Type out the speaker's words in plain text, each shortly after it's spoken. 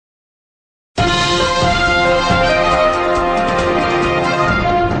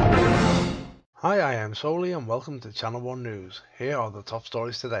Hi, I'm Soli and welcome to Channel 1 News. Here are the top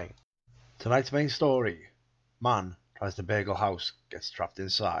stories today. Tonight's main story. Man tries to burgle house, gets trapped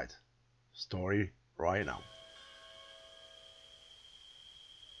inside. Story right now.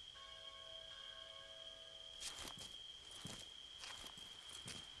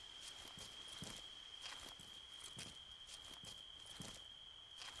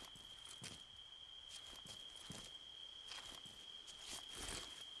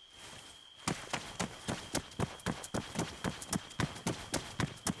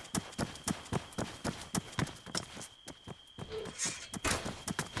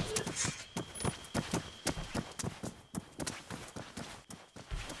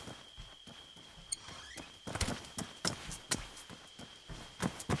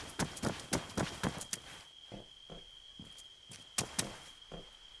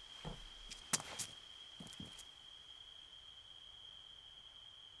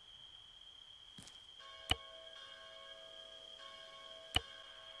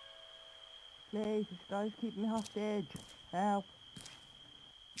 Please, this guy's keeping me hostage. Help.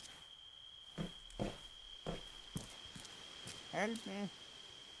 Help me.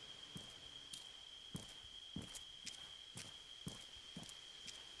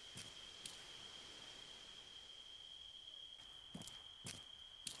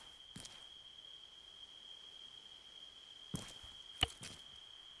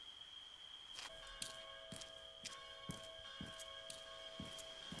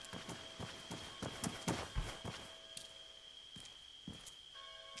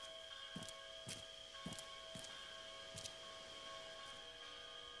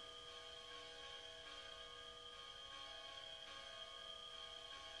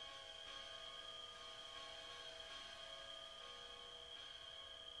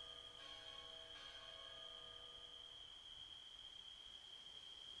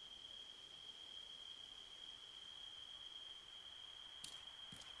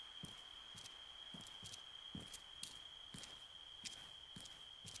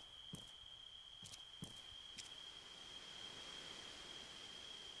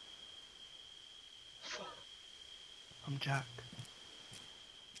 I'm Jack.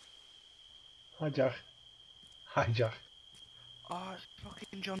 Hi Jack. Hi Jack. Oh, it's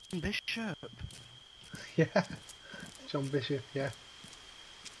fucking John Bishop. Yeah, John Bishop, yeah.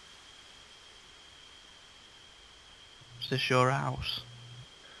 Is this your house?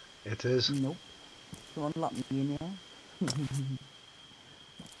 It is. Nope. Someone locked me in here.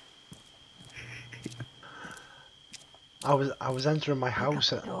 I was entering my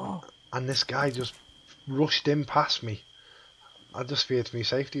house and this guy just rushed in past me. I just feared for my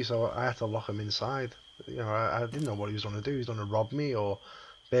safety, so I had to lock him inside. You know, I didn't know what he was going to do. He was going to rob me or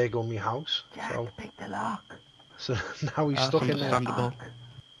burgle my house. Jack, pick the lock. So now he's That's stuck in there. understandable.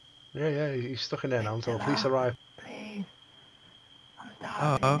 Yeah, he's stuck in there now until the police lock, arrive. Please. I'm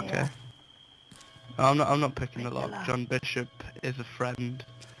Oh, starving okay. here. I'm not picking the Pick the lock. lock. John Bishop is a friend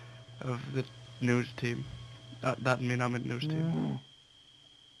of the news team. That mean I'm in news team.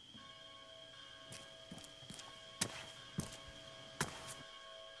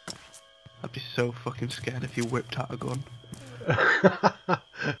 I'd be so fucking scared if you whipped out a gun.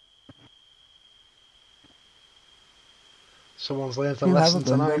 Someone's learned a You have a lesson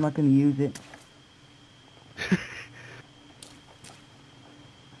gun, but tonight. I'm not going to use it.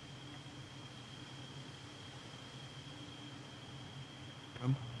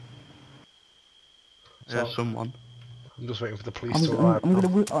 There's someone. I'm just waiting for the police to arrive. I'm gonna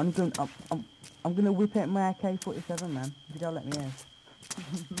whip out my AK-47, man. If you don't let me out.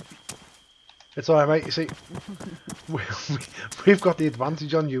 It's alright, mate. You see, we've got the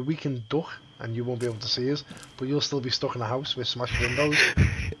advantage on you. We can duck and you won't be able to see us, but you'll still be stuck in a house with smashed windows.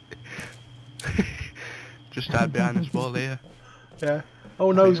 Just hide behind this wall here. Yeah.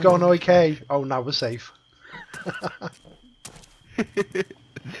 Oh no, he's going OK. Oh, now we're safe.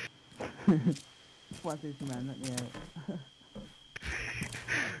 What's this, man? Let me out.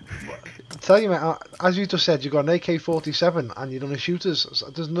 I tell you, mate, as you just said, you've got an AK-47 and you're going to shoot us. So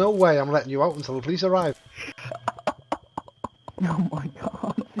there's no way I'm letting you out until the police arrive. Oh my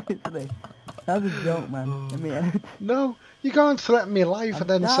god, seriously. That was a joke, man. Let me out. No, you can't threaten me life and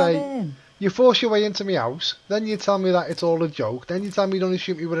then say, Starving. you force your way into my house, then you tell me that it's all a joke, then you tell me you're going to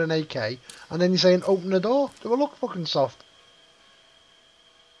shoot me with an AK, and then you're saying open the door. Do I look fucking soft?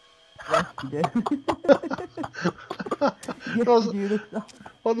 Yes, you do. Yes, Well, you do look soft.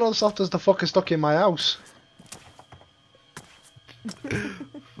 well, not soft as the fucker stuck in my house.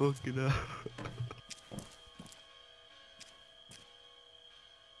 Fucking hell.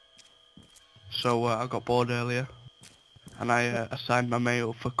 So I got bored earlier, and I assigned my mate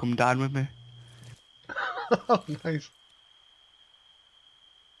up for come dine with me. Oh, nice.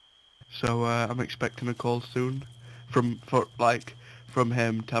 So I'm expecting a call soon from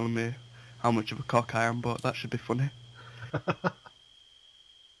him telling me how much of a cock I am, but that should be funny.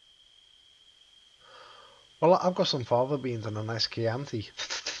 Well, I've got some fava beans and a nice Chianti.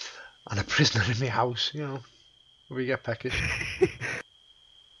 And a prisoner in my house, you know. We get peckish.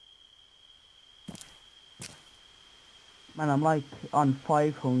 Man, I'm like on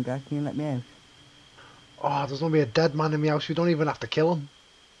 5 hunger. Can you let me out? Oh, there's gonna be a dead man in my house. We don't even have to kill him.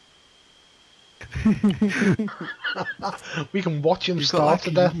 We can watch him You've got starve like to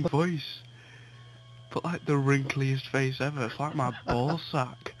a death. young voice, but like the wrinkliest face ever. It's like my ball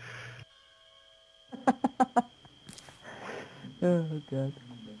sack. Oh god.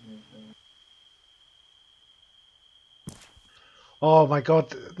 Oh my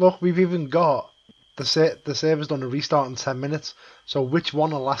god! Look, we've even got the server's done a restart in 10 minutes. So which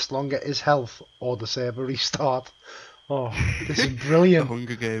one will last longer? Is health or the server restart? Oh, this is The brilliant.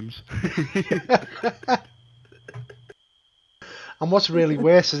 Hunger Games. And what's really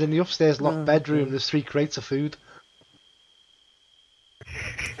worse is in the upstairs loft Oh, bedroom, God. there's 3 crates of food.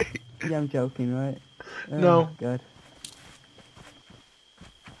 Yeah, I'm joking, right? Oh, No. God.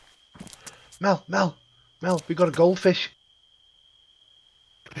 Mel, we got a goldfish.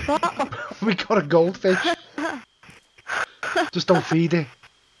 We got a goldfish. Just don't feed it.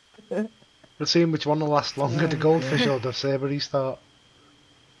 We're seeing which one will last longer, the Oh, goldfish God. or the server restart.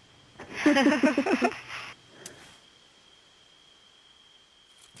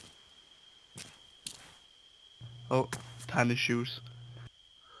 Oh, tiny shoes.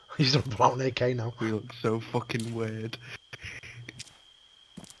 He's done pull out an AK now. We look so fucking weird.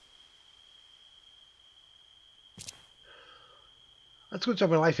 That's a good job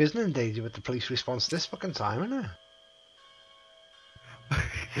my life isn't in danger with the police response this fucking time, isn't it?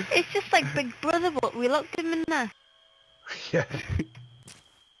 It's just like Big Brother, but we locked him in there. Yeah.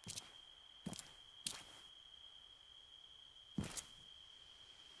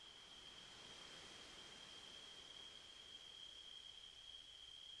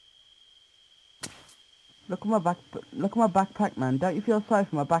 Look at my backpack, man. Don't you feel sorry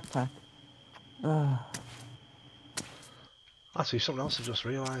for my backpack? Ugh. Actually, something else I just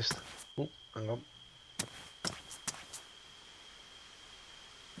realised. Oh, hang on.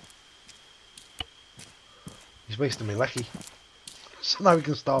 He's wasting me lecky. So now we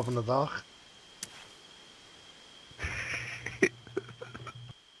can starve in the dark.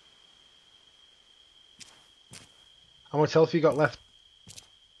 How much health you got left?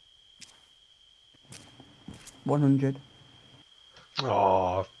 100.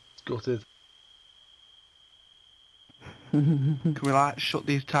 Oh, gutted. Can we like shut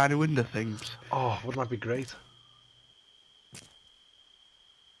these tiny window things? Oh, wouldn't that be great?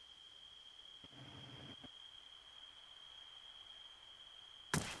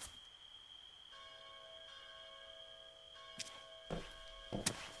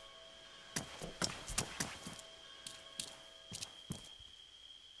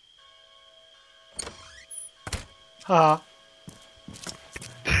 Ha!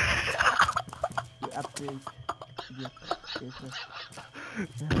 You absolute idiot. Seriously.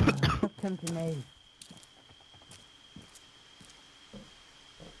 Stop tempting me.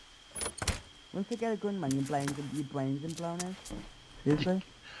 Once you get a gun, man, your brains are blown out. Seriously?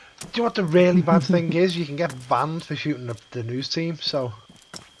 Do you know what the really bad thing is? You can get banned for shooting the news team, so...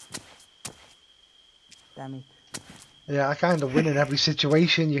 Damn it. Yeah, I kind of win in every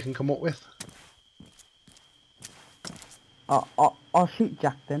situation you can come up with. I'll shoot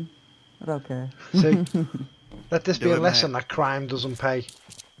Jack then. I don't care. See? Let this be Do a it, lesson mate. that crime doesn't pay.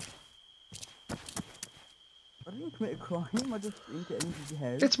 I didn't commit a crime, I just entered your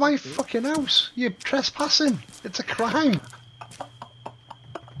house. It's my That's it. fucking house. You're trespassing. It's a crime.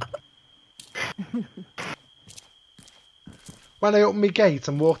 When I opened my gate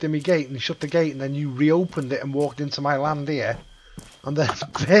and walked in my gate and shut the gate and then you reopened it and walked into my land here and then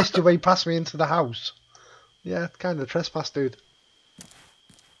burst your way past me into the house. Yeah, kind of trespass, dude.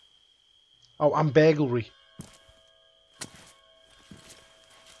 Oh, and burglary.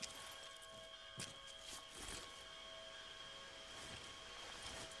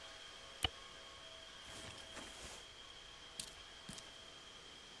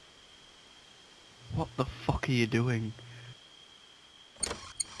 What the fuck are you doing?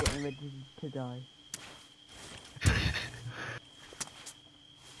 Getting ready to die.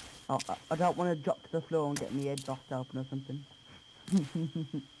 I don't want to drop to the floor and get my head knocked open or something.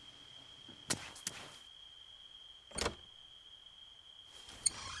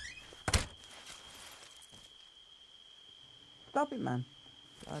 Stop it, man.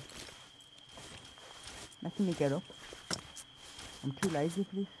 God. Making me get up. I'm too lazy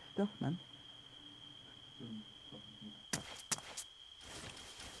for this stuff, man.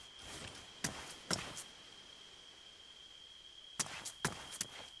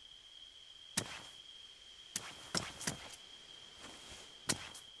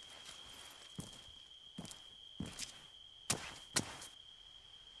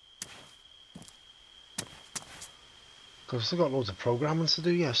 Because I've still got loads of programming to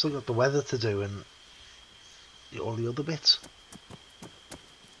do, yeah. I've still got the weather to do and all the other bits.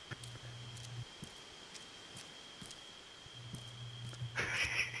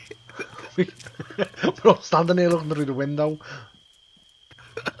 We're all standing here looking through the window.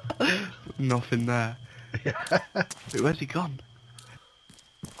 Nothing there. Wait, where's he gone?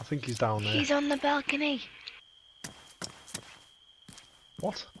 I think he's down there. He's on the balcony.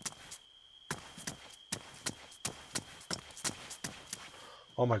 What?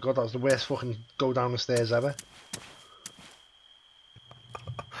 Oh my god, that was the worst fucking go down the stairs ever.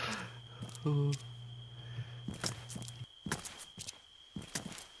 Oh.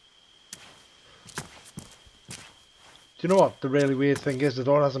 Do you know what the really weird thing is? The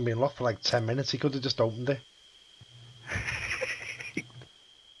door hasn't been locked for like 10 minutes. He could have just opened it.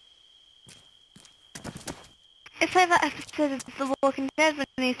 It's like that episode of The Walking Dead when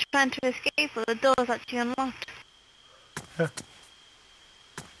he's trying to escape but the door's actually unlocked. Yeah.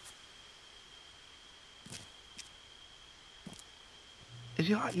 Is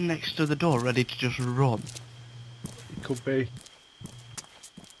he like next to the door ready to just run? It could be.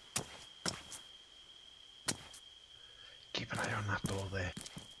 Keep an eye on that door there.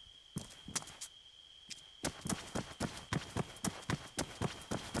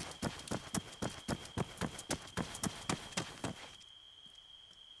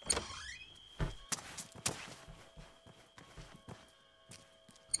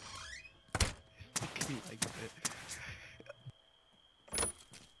 He likes it.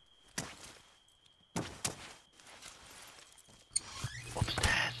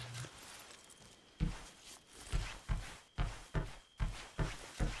 Upstairs.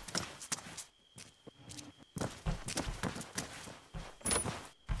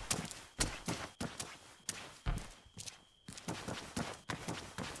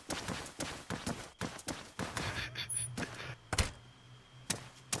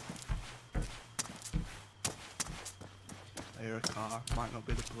 I hear a car. Might not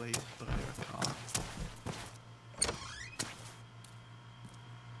be the police, but I hear a car.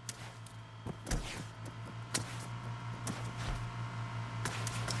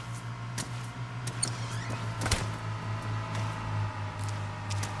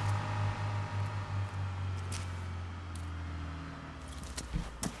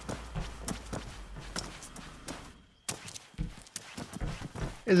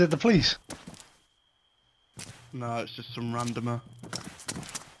 Is it the police? No, it's just some randomer.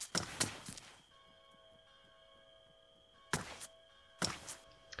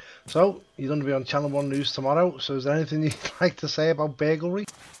 So, you're going to be on Channel 1 News tomorrow, so is there anything you'd like to say about burglary?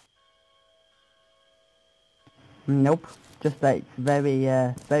 Nope. Just that it's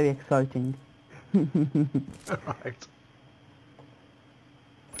very exciting. Right.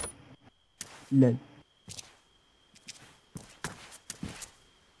 No.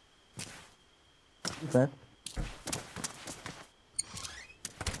 First.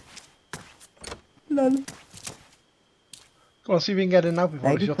 Lol. Go on, see if you can get in now before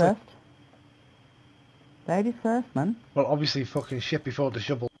the Ladies shutter. first. Ladies first, man. Well, obviously fucking shit before the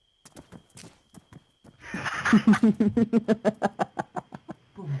shovel.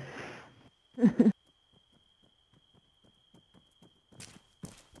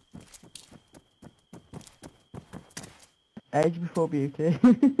 Age before beauty.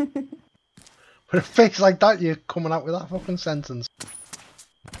 With a face like that, you're coming out with that fucking sentence.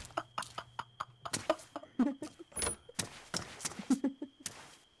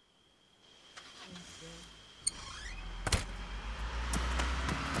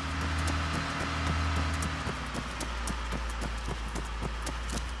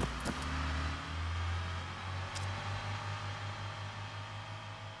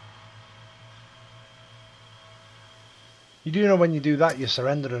 You do know when you do that, you're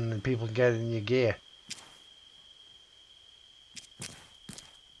surrendering and people can get in your gear.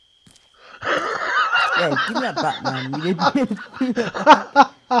 Yeah, give me that back, man. You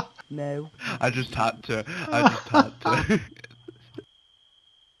idiot. No, I just had to. I just had to.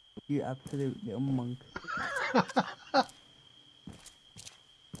 you absolute little monk.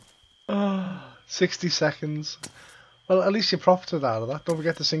 60 seconds. Well, at least you profited out of that. Don't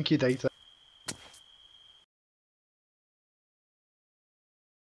forget to sync your data.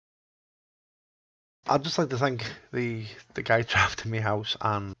 I'd just like to thank the guy trapped in my house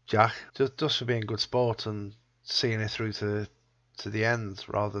and Jack just for being good sports and seeing it through to the end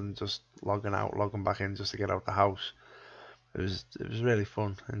rather than just logging out, logging back in just to get out the house. It was really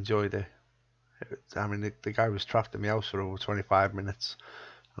fun. Enjoyed it. I mean, the guy was trapped in my house for over 25 minutes,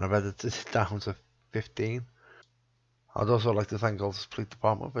 and I've edited it down to 15. I'd also like to thank Altis Police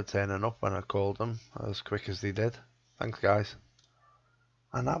Department for turning up when I called them as quick as they did. Thanks, guys.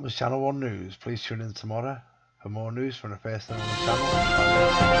 And that was Channel 1 News. Please tune in tomorrow for more news from the first and only channel.